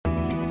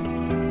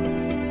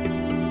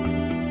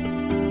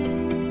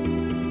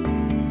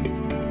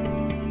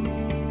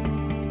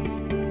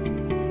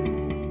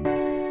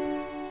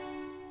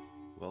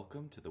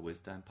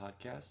Done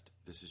podcast.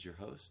 This is your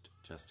host,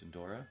 Justin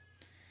Dora.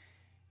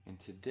 And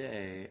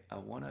today I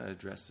want to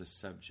address a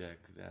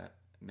subject that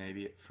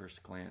maybe at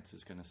first glance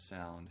is going to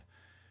sound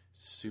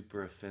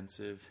super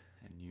offensive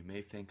and you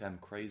may think I'm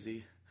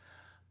crazy,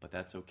 but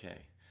that's okay.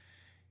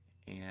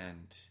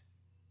 And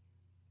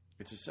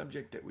it's a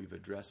subject that we've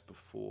addressed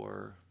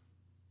before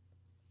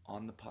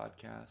on the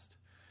podcast,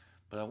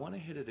 but I want to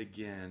hit it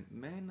again,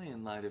 mainly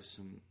in light of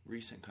some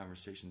recent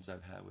conversations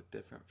I've had with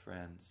different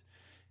friends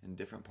in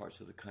different parts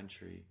of the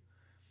country.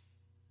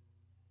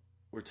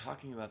 We're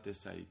talking about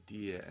this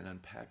idea and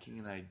unpacking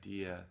an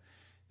idea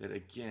that,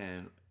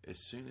 again, as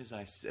soon as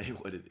I say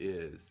what it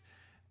is,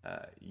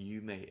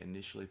 you may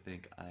initially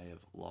think I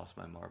have lost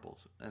my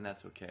marbles, and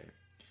that's okay.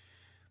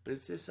 But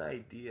it's this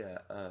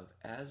idea of,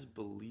 as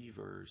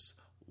believers,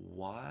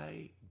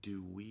 why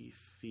do we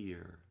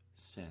fear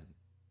sin?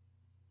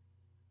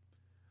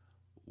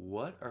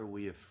 What are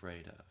we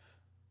afraid of?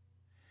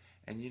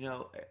 And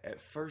at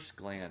first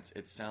glance,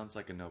 it sounds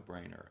like a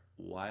no-brainer.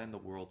 Why in the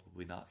world would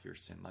we not fear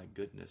sin? My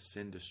goodness,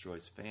 sin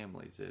destroys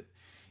families. It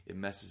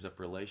messes up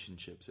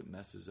relationships. It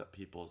messes up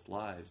people's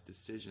lives.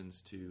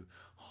 Decisions to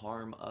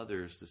harm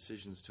others,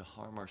 decisions to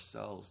harm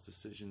ourselves,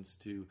 decisions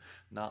to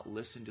not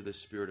listen to the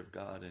Spirit of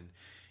God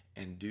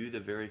and do the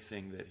very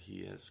thing that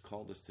He has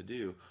called us to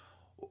do.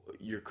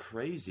 You're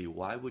crazy.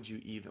 Why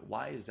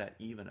is that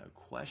even a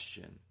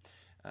question?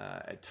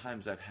 At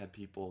times I've had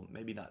people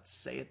maybe not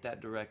say it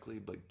that directly,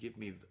 but give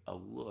me a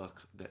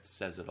look that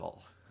says it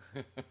all.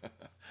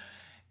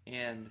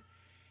 And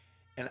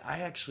I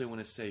actually want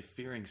to say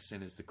fearing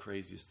sin is the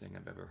craziest thing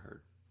I've ever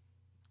heard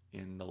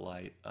in the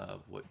light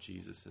of what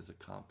Jesus has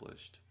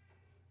accomplished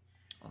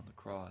on the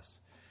cross.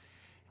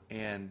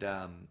 And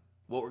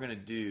what we're going to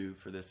do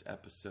for this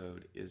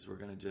episode is we're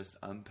going to just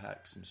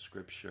unpack some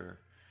scripture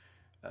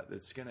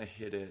that's going to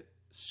hit it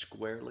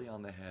squarely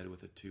on the head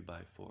with a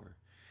 2x4.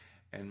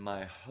 And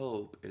my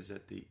hope is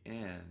at the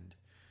end,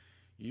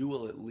 you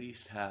will at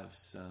least have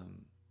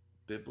some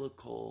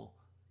biblical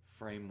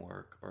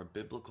framework or a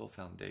biblical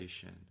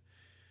foundation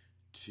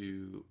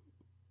to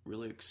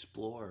really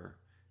explore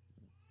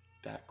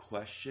that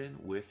question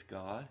with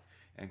God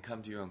and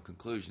come to your own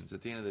conclusions.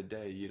 At the end of the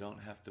day, you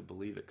don't have to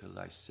believe it because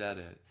I said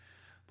it,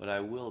 but I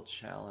will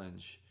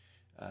challenge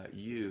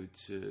you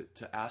to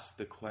ask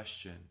the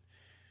question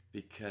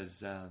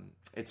because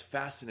it's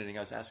fascinating.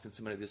 I was asking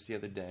somebody this the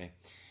other day.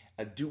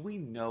 Do we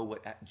know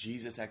what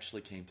Jesus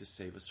actually came to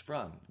save us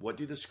from? What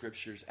do the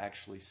scriptures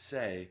actually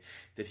say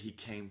that He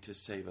came to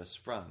save us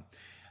from?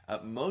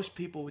 Most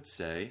people would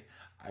say,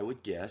 I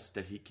would guess,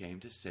 that He came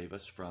to save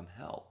us from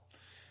hell.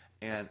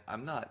 And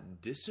I'm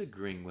not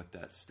disagreeing with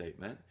that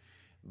statement,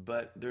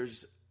 but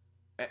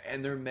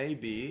there may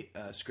be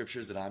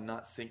scriptures that I'm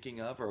not thinking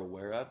of or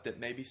aware of that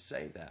maybe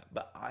say that.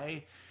 But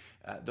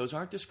those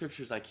aren't the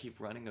scriptures I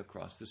keep running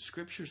across. The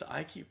scriptures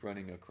I keep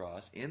running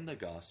across in the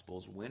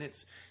Gospels, when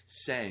it's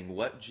saying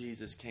what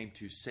Jesus came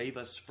to save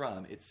us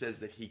from, it says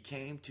that He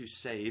came to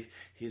save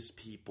His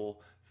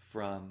people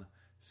from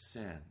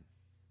sin.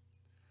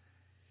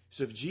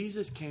 So if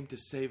Jesus came to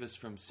save us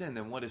from sin,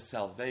 then what is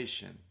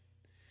salvation?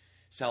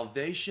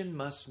 Salvation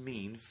must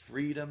mean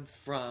freedom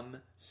from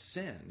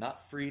sin.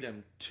 Not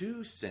freedom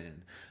to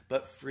sin,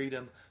 but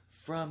freedom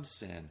from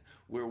sin,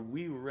 where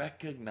we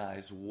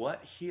recognize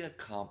what He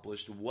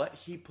accomplished, what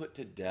He put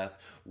to death,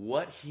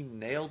 what He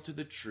nailed to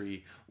the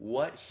tree,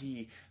 what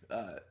He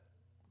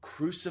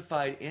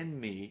crucified in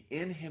me,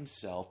 in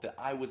Himself, that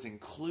I was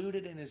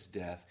included in His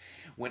death.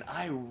 When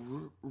I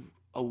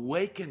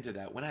awaken to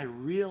that, when I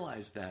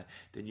realize that,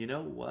 then you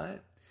know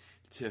what?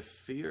 To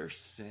fear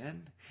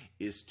sin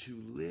is to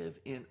live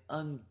in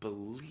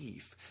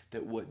unbelief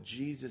that what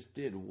Jesus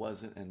did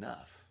wasn't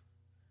enough.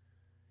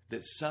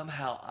 That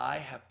somehow I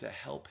have to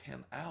help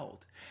Him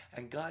out.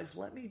 And guys,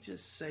 let me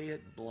just say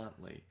it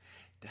bluntly.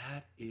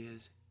 That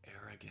is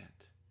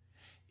arrogant.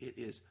 It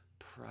is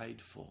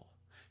prideful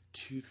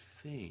to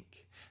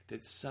think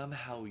that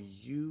somehow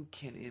you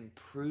can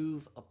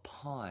improve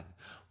upon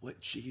what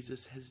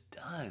Jesus has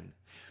done.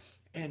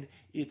 And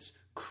it's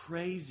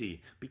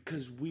crazy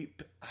because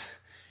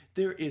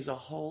there is a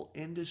whole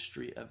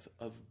industry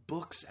of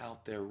books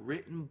out there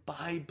written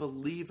by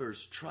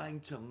believers trying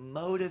to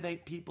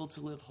motivate people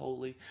to live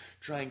holy,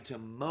 trying to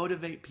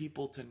motivate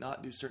people to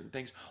not do certain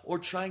things, or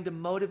trying to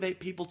motivate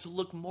people to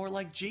look more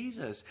like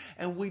Jesus.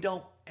 And we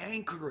don't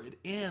anchor it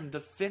in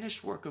the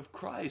finished work of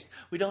Christ.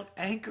 We don't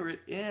anchor it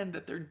in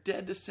that they're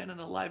dead to sin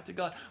and alive to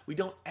God. We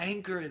don't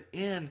anchor it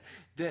in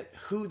that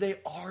who they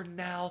are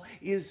now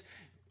is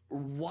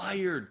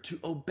wired to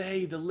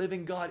obey the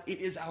living God. It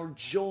is our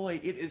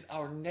joy. It is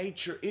our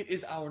nature. It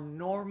is our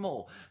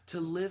normal to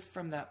live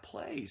from that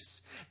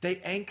place. They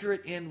anchor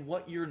it in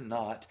what you're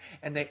not,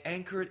 and they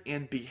anchor it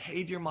in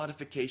behavior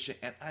modification.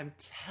 And I'm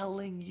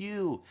telling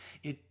you,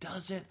 it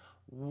doesn't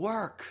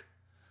work.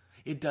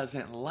 It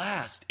doesn't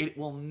last. It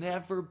will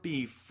never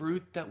be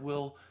fruit that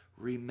will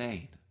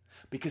remain.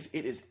 because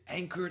it is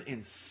anchored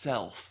in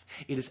self.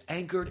 It is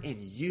anchored in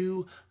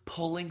you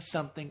pulling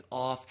something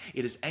off.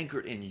 It is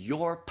anchored in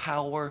your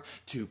power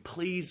to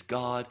please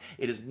God.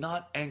 It is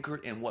not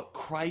anchored in what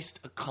Christ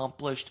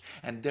accomplished,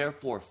 and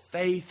therefore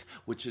faith,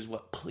 which is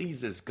what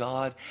pleases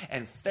God.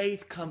 And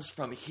faith comes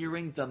from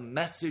hearing the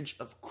message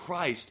of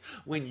Christ.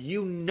 When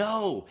you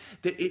know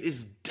that it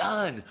is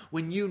done,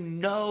 when you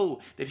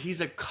know that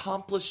he's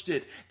accomplished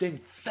it, then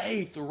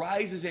faith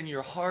rises in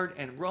your heart.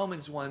 And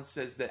Romans 1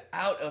 says that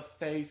out of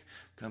faith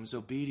comes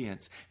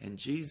obedience. And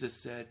Jesus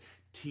said,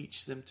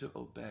 teach them to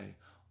obey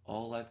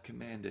all I've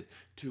commanded.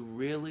 To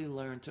really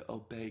learn to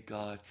obey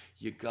God,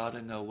 you got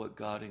to know what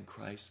God in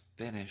Christ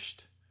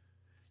finished.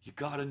 You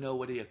got to know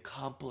what he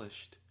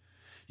accomplished.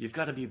 You've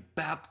got to be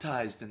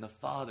baptized in the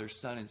Father,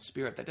 Son, and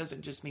Spirit. That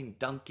doesn't just mean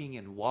dunking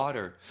in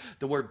water.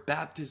 The word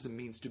baptism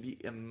means to be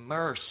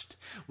immersed.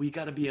 We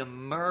got to be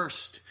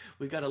immersed.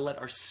 We've got to let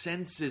our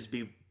senses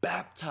be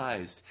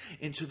baptized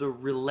into the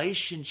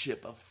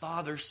relationship of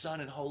Father,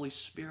 Son, and Holy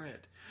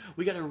Spirit.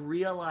 We got to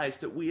realize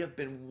that we have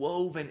been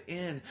woven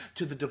in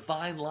to the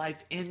divine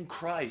life in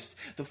Christ.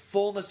 The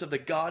fullness of the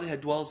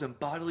Godhead dwells in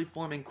bodily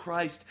form in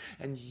Christ,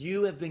 and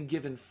you have been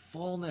given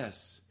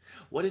fullness.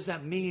 What does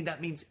that mean?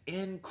 That means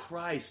in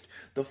Christ,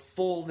 the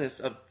fullness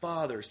of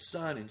Father,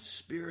 Son, and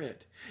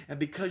Spirit. And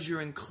because you're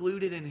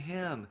included in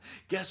him,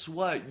 guess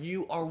what?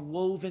 You are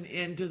woven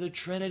into the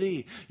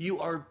Trinity. You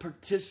are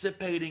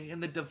participating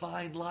in the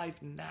divine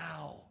life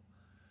now.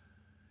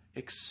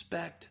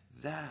 Expect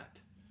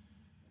that.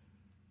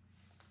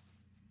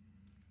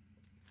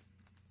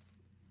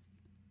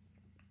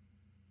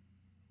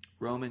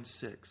 Romans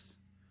 6.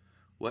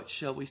 What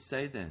shall we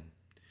say then?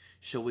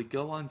 Shall we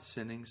go on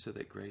sinning so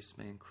that grace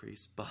may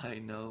increase? By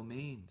no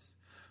means.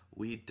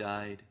 We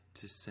died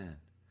to sin.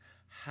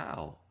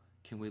 How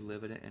can we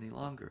live in it any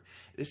longer?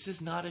 This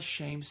is not a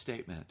shame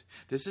statement.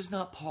 This is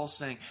not Paul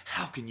saying,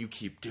 how can you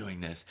keep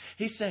doing this?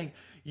 He's saying,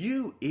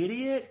 you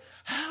idiot,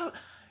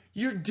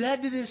 you're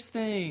dead to this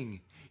thing.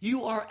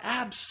 You are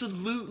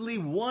absolutely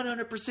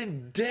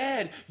 100%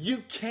 dead. You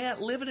can't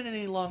live in it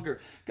any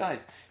longer.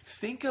 Guys,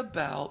 think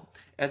about,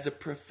 as a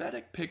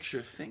prophetic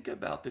picture, think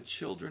about the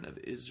children of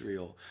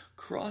Israel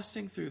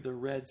crossing through the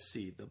Red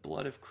Sea, the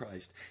blood of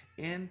Christ,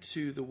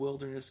 into the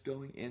wilderness,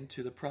 going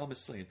into the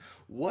promised land.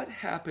 What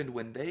happened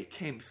when they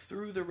came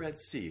through the Red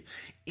Sea?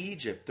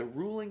 Egypt, the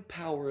ruling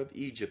power of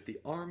Egypt, the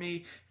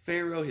army,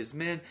 Pharaoh, his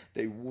men,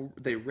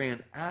 they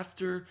ran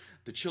after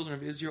the children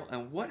of Israel.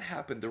 And what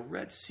happened? The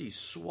Red Sea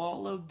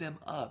swallowed them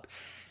up.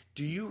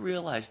 Do you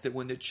realize that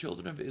when the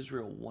children of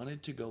Israel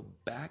wanted to go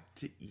back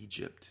to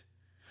Egypt,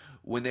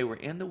 when they were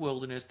in the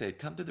wilderness, they had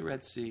come to the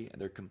Red Sea,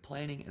 and they're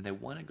complaining, and they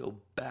want to go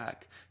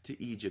back to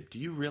Egypt. Do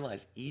you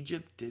realize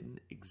Egypt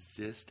didn't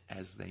exist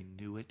as they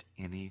knew it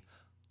any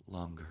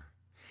longer?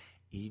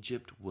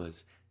 Egypt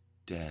was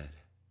dead.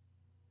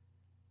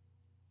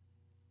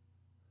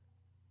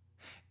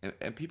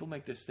 And people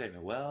make this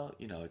statement, well,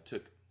 it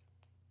took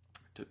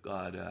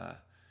God, a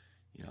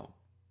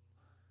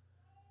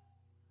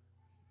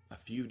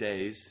few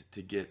days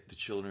to get the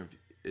children of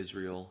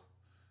Israel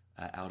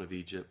out of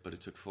Egypt, but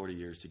it took 40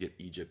 years to get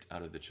Egypt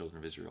out of the children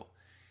of Israel.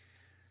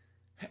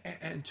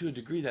 And to a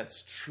degree,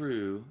 that's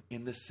true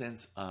in the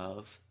sense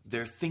of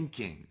their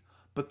thinking.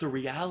 But the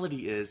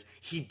reality is,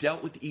 he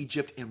dealt with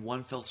Egypt in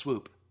one fell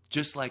swoop.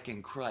 Just like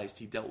in Christ,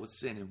 he dealt with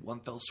sin in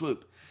one fell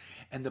swoop.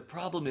 And the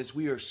problem is,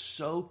 we are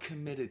so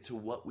committed to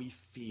what we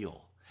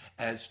feel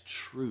as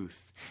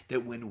truth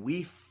that when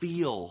we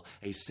feel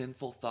a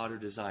sinful thought or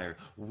desire,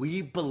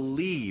 we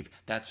believe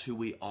that's who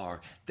we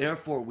are.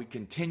 Therefore, we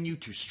continue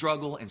to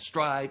struggle and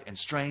strive and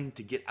strain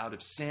to get out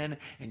of sin.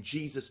 And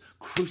Jesus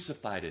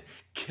crucified it,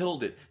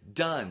 killed it,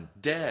 done,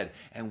 dead.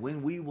 And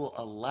when we will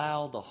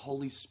allow the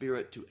Holy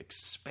Spirit to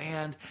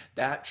expand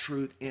that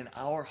truth in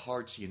our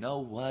hearts, you know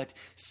what?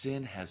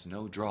 Sin has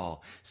no draw.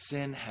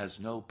 Sin has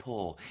no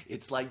pull.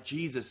 It's like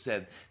Jesus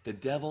said, the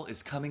devil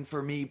is coming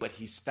for me, but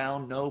he's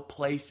found no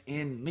place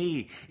in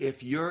me.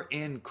 If you're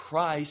in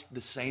Christ,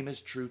 the same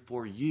is true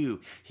for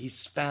you.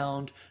 He's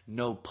found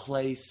no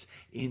place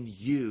in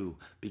you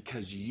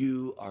because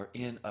you are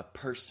in a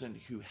person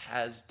who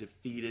has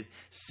defeated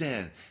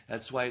sin.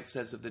 That's why it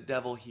says of the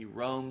devil, he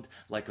roamed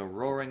like a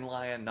roaring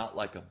lion, not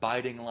like a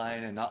biting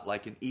lion, and not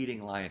like an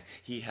eating lion.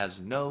 He has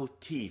no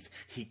teeth.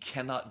 He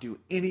cannot do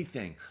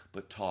anything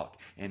but talk.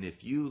 And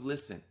if you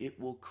listen, it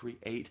will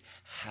create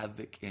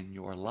havoc in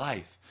your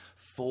life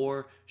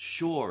for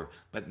sure,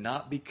 but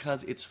not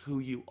because it's who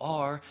you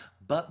are,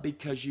 but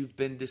because you've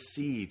been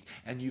deceived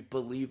and you've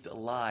believed a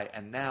lie,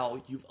 and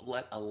now you've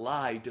let a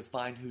lie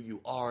define who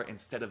you are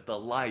instead of the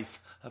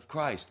life of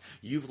Christ.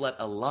 You've let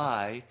a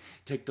lie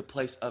take the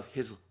place of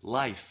his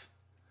life.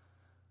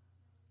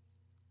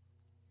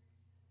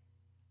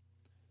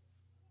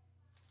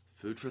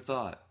 Food for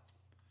thought.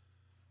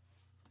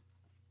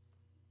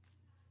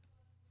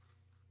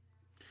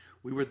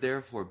 We were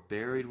therefore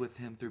buried with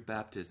him through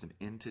baptism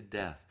into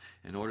death,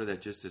 in order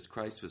that just as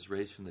Christ was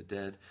raised from the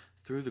dead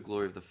through the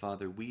glory of the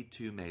Father, we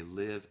too may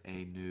live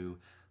a new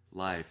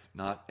life.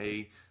 Not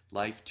a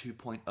life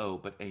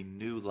 2.0, but a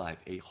new life,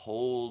 a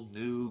whole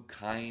new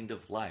kind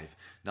of life.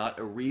 Not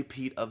a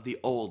repeat of the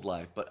old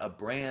life, but a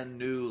brand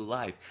new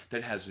life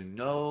that has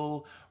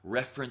no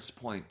reference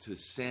point to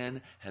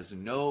sin, has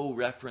no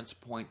reference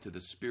point to the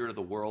spirit of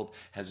the world,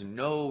 has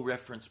no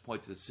reference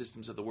point to the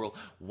systems of the world.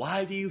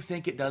 Why do you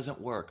think it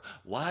doesn't work?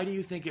 Why do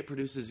you think it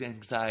produces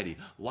anxiety?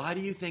 Why do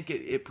you think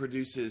it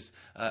produces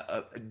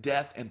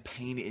death and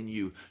pain in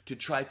you to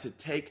try to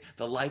take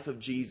the life of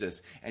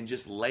Jesus and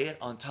just lay it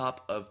on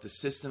top of the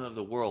system of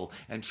the world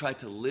and try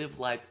to live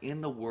life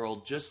in the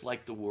world just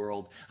like the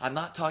world? I'm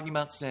not talking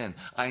about sin.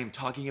 I am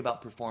talking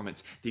about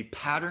performance. The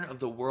pattern of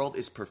the world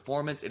is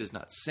performance. It is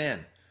not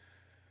sin.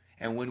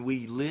 And when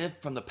we live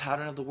from the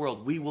pattern of the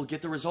world, we will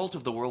get the result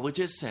of the world, which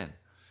is sin.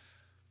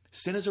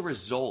 Sin is a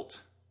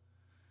result.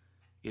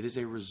 It is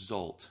a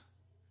result.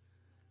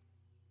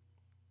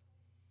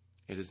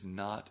 It is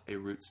not a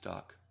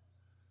rootstock.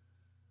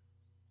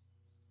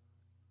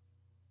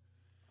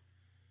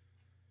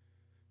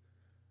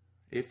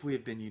 If we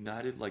have been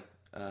united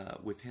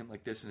with him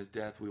like this in his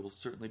death, we will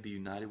certainly be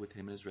united with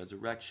him in his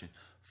resurrection.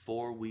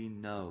 For we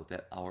know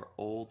that our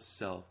old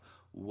self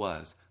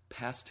was,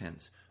 past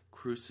tense,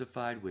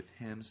 crucified with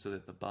him so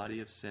that the body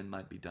of sin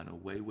might be done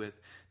away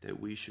with, that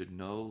we should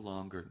no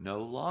longer,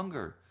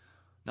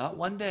 not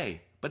one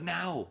day, but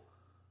now,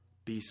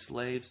 be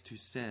slaves to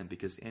sin,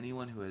 because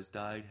anyone who has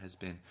died has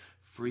been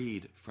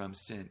freed from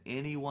sin.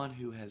 Anyone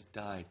who has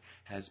died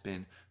has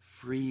been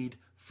freed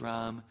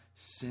from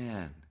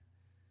sin.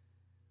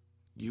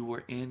 You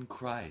were in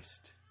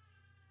Christ.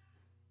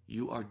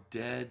 You are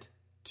dead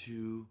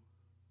to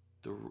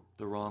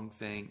the wrong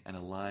thing and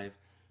alive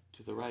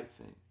to the right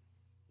thing.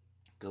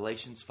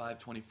 Galatians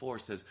 5:24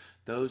 says,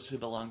 those who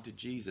belong to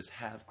Jesus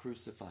have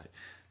crucified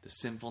the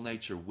sinful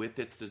nature with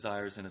its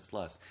desires and its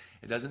lusts.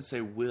 It doesn't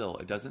say will.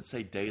 It doesn't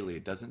say daily.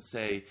 It doesn't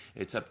say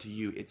it's up to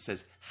you. It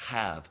says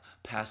have,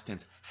 past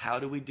tense. How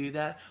do we do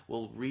that?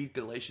 Well, read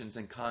Galatians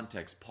in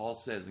context. Paul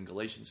says in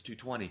Galatians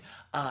 2:20,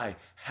 I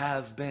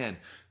have been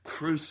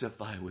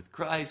crucified with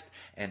Christ,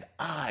 and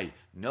I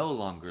no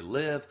longer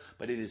live,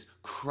 but it is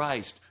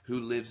Christ who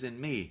lives in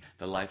me.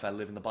 The life I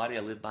live in the body,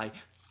 I live by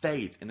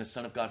faith in the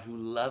Son of God who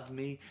loved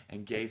me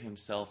and gave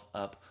himself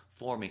up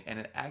for me. And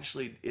it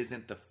actually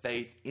isn't the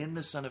faith in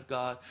the Son of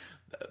God.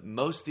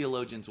 Most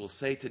theologians will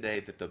say today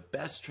that the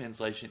best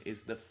translation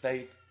is the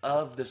faith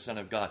of the Son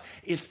of God.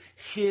 It's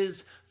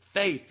his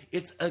faith.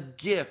 It's a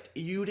gift.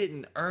 You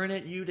didn't earn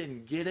it. You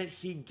didn't get it.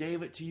 He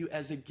gave it to you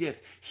as a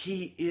gift.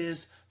 He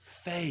is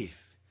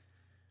faith.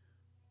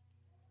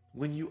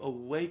 When you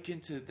awaken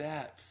to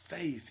that,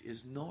 faith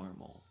is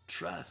normal.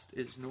 Trust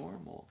is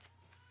normal.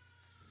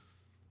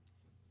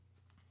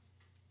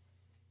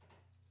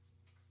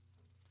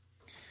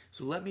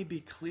 So let me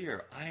be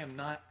clear. I am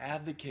not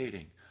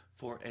advocating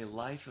for a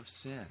life of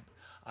sin.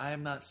 I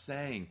am not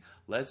saying,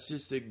 let's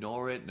just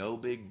ignore it, no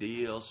big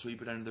deal,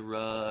 sweep it under the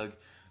rug,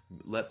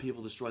 let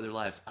people destroy their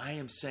lives. I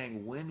am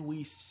saying when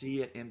we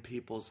see it in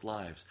people's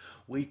lives,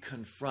 we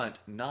confront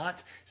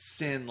not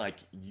sin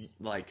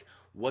like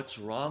what's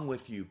wrong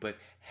with you, but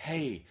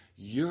hey,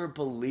 you're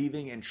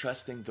believing and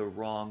trusting the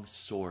wrong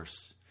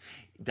source.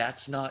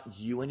 That's not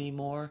you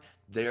anymore.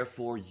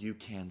 Therefore, you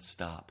can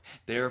stop.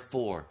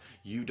 Therefore,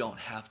 you don't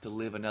have to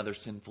live another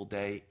sinful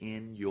day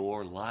in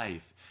your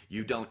life.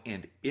 You don't.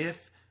 And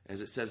if,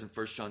 as it says in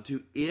 1 John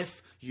 2,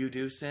 if you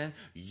do sin,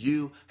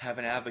 you have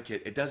an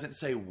advocate. It doesn't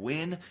say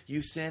when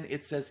you sin.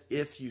 It says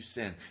if you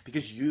sin.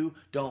 Because you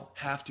don't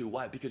have to.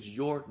 Why? Because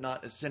you're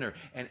not a sinner.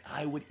 And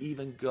I would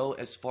even go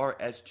as far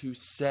as to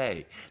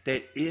say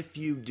that if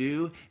you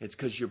do, it's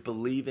because you're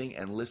believing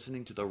and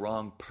listening to the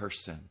wrong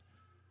person.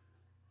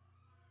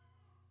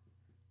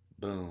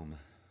 Boom.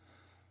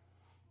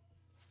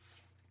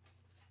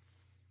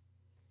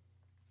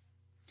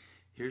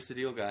 Here's the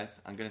deal, guys.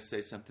 I'm going to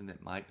say something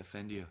that might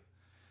offend you.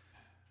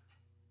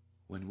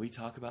 When we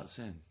talk about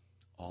sin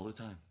all the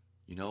time,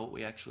 you know what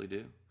we actually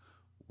do?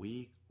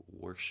 We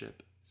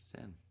worship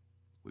sin.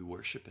 We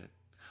worship it.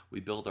 We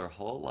build our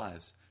whole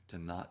lives to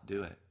not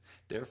do it.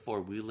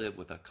 Therefore, we live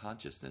with a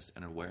consciousness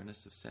and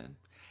awareness of sin,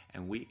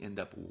 and we end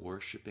up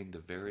worshiping the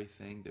very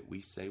thing that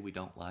we say we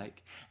don't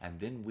like, and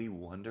then we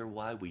wonder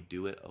why we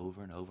do it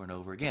over and over and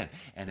over again.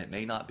 And it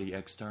may not be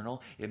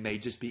external. It may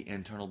just be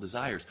internal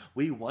desires.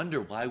 We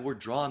wonder why we're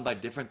drawn by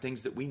different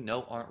things that we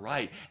know aren't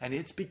right, and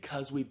it's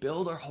because we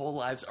build our whole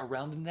lives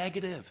around the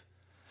negative.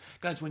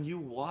 Guys, when you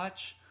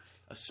watch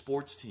a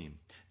sports team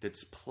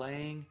that's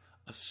playing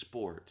a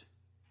sport,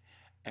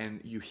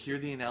 and you hear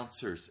the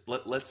announcers,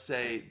 let's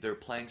say they're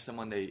playing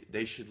someone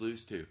they should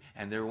lose to,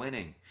 and they're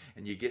winning,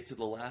 and you get to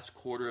the last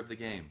quarter of the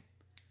game,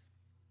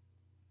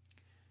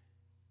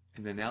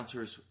 and the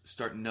announcers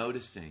start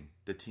noticing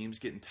the team's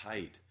getting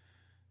tight.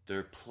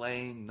 They're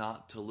playing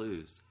not to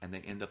lose, and they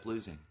end up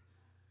losing.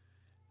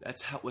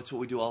 That's what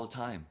we do all the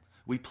time.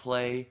 We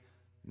play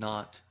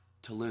not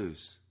to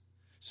lose.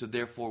 So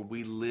therefore,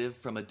 we live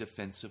from a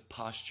defensive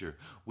posture.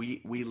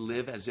 We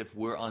live as if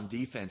we're on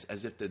defense,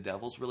 as if the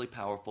devil's really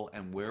powerful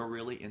and we're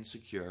really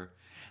insecure.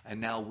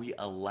 And now we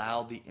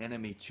allow the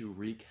enemy to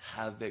wreak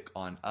havoc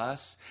on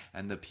us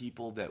and the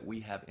people that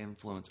we have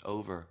influence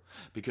over,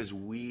 because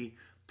we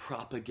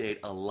propagate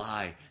a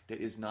lie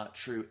that is not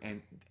true.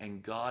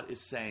 And God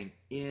is saying,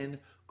 in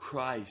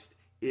Christ,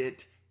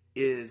 it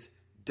is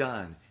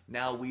done.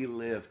 Now we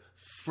live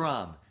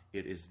from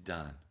it is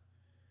done.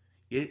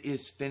 It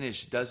is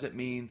finished doesn't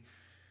mean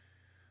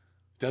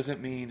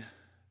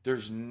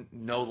there's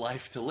no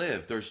life to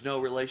live. There's no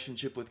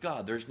relationship with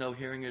God. There's no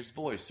hearing his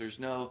voice. There's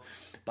no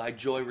by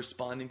joy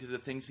responding to the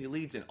things he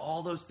leads in.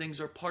 All those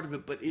things are part of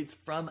it, but it's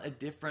from a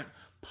different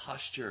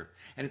posture.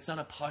 And it's not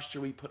a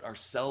posture we put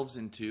ourselves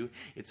into.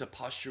 It's a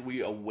posture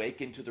we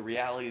awaken to the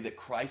reality that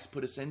Christ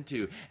put us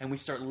into. And we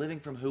start living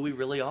from who we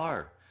really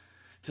are.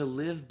 To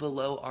live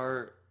below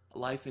our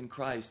life in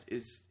Christ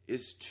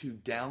is to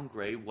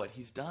downgrade what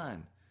he's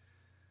done.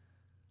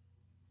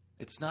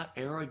 It's not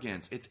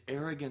arrogance. It's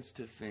arrogance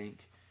to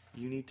think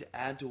you need to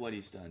add to what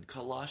he's done.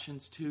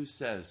 Colossians 2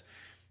 says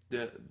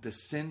the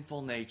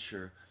sinful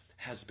nature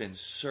has been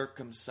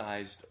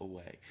circumcised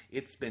away.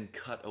 It's been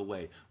cut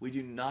away. We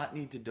do not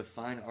need to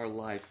define our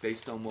life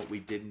based on what we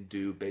didn't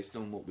do, based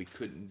on what we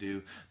couldn't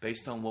do,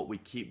 based on what we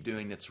keep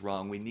doing that's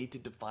wrong. We need to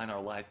define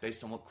our life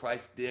based on what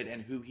Christ did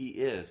and who he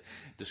is.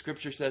 The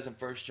scripture says in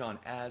 1 John,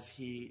 as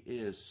he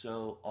is,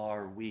 so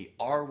are we.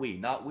 Are we?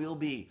 Not will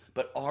be,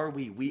 but are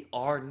we? We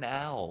are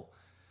now.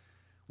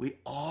 We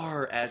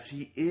are as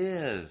he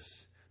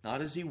is.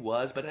 Not as he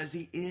was, but as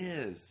he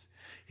is.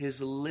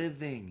 His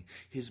living,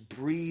 his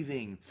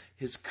breathing,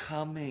 his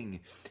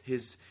coming,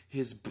 his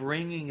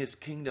bringing his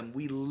kingdom.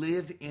 We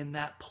live in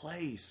that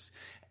place.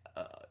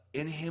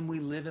 In him we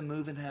live and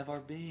move and have our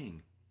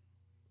being.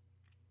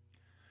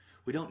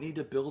 We don't need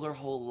to build our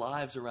whole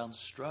lives around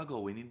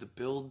struggle. We need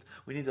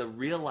to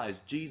realize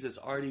Jesus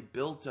already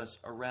built us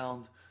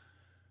around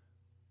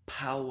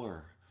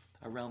power,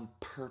 around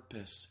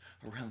purpose,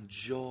 around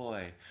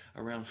joy,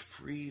 around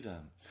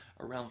freedom,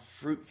 around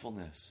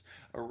fruitfulness,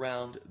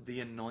 around the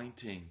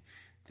anointing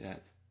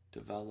that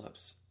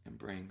develops and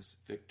brings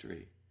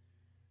victory.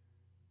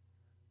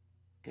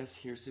 Guys,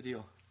 here's the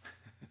deal.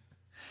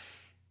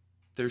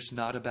 There's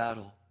not a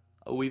battle.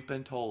 Oh, we've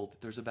been told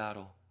there's a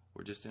battle.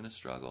 We're just in a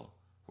struggle.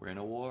 We're in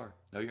a war.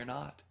 No, you're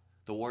not.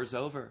 The war's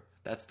over.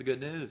 That's the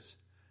good news.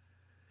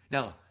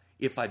 Now,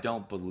 if I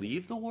don't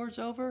believe the war's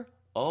over,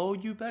 oh,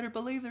 you better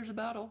believe there's a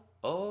battle.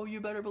 Oh, you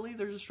better believe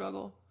there's a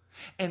struggle.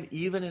 And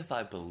even if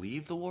I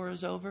believe the war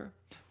is over,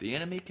 the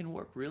enemy can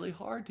work really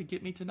hard to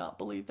get me to not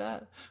believe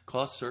that.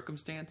 Cause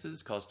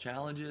circumstances, cause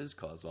challenges,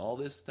 cause all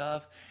this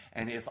stuff.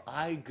 And if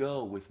I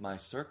go with my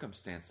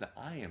circumstance that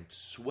I am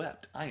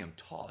swept, I am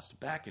tossed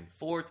back and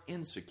forth,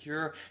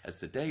 insecure as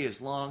the day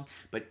is long.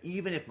 But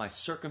even if my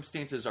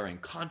circumstances are in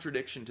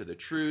contradiction to the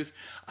truth,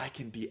 I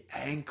can be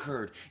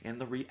anchored in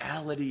the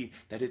reality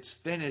that it's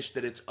finished,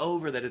 that it's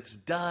over, that it's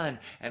done.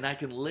 And I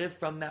can live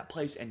from that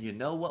place. And you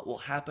know what will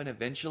happen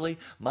eventually?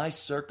 My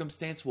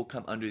circumstance will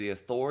come under the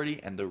authority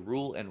and the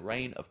rule and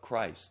reign of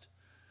Christ.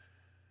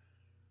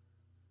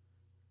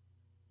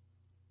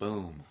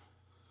 Boom.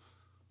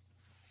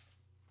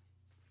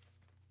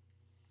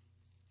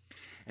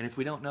 And if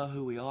we don't know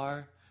who we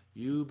are,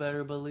 you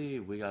better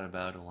believe we got a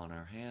battle on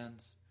our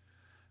hands.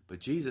 But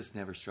Jesus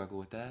never struggled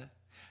with that.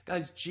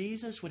 Guys,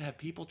 Jesus would have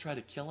people try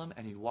to kill him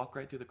and he'd walk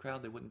right through the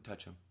crowd. They wouldn't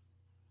touch him.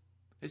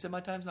 He said,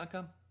 my time's not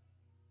come.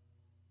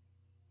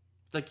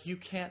 Like, you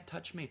can't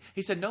touch me.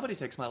 He said, nobody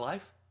takes my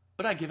life,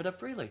 but I give it up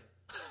freely.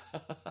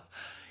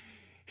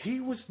 He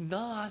was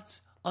not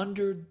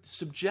under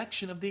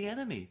subjection of the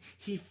enemy.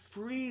 He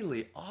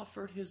freely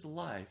offered his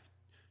life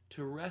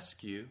to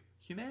rescue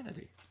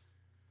humanity.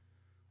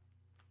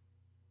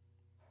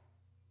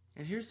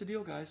 And here's the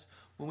deal, guys.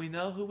 When we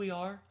know who we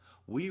are,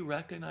 we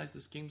recognize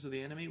the schemes of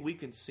the enemy. We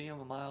can see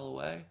them a mile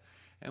away,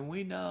 and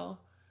we know,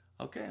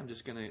 okay, I'm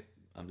just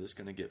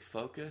gonna get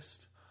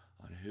focused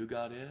on who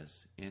God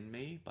is in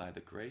me by the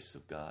grace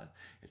of God.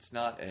 It's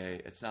not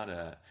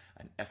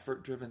an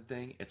effort-driven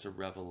thing. It's a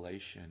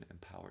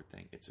revelation-empowered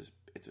thing. It's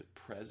a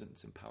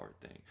presence-empowered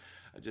thing.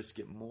 I just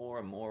get more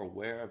and more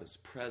aware of his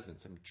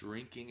presence. I'm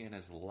drinking in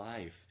his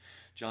life.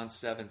 John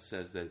 7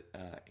 says that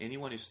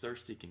anyone who's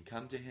thirsty can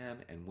come to him,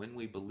 and when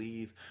we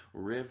believe,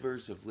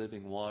 rivers of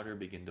living water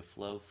begin to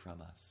flow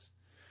from us.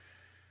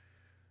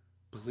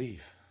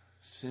 Believe.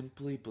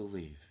 Simply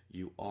believe.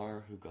 You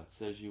are who God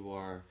says you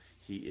are.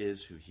 He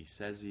is who he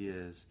says he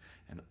is.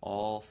 And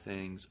all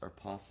things are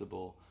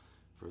possible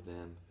for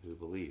them who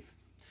believe.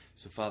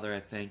 So, Father, I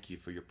thank you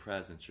for your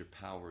presence, your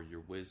power, your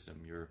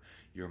wisdom,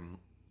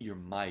 your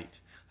might.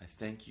 I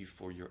thank you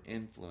for your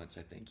influence.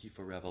 I thank you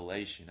for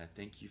revelation. I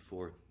thank you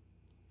for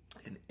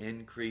an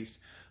increase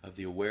of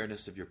the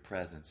awareness of your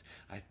presence.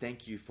 I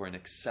thank you for an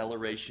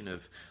acceleration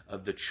of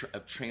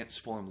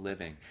transformed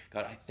living.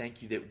 God, I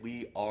thank you that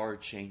we are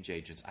change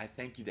agents. I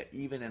thank you that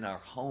even in our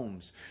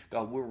homes,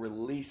 God, we're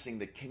releasing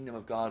the kingdom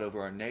of God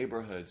over our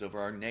neighborhoods, over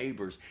our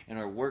neighbors, in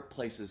our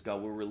workplaces.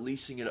 God, we're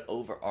releasing it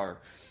over our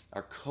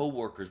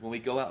co-workers. When we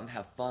go out and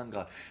have fun,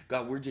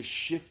 God, we're just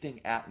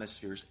shifting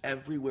atmospheres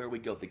everywhere we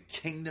go. The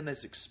kingdom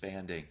is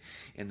expanding.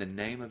 In the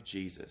name of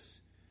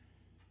Jesus,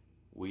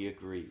 we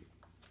agree.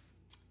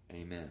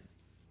 Amen.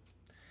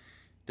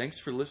 Thanks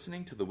for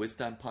listening to the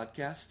Wisdom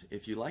Podcast.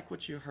 If you like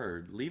what you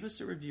heard, leave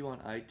us a review on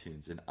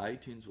iTunes, and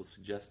iTunes will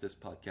suggest this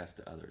podcast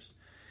to others.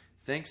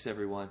 Thanks,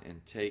 everyone,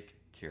 and take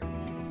care.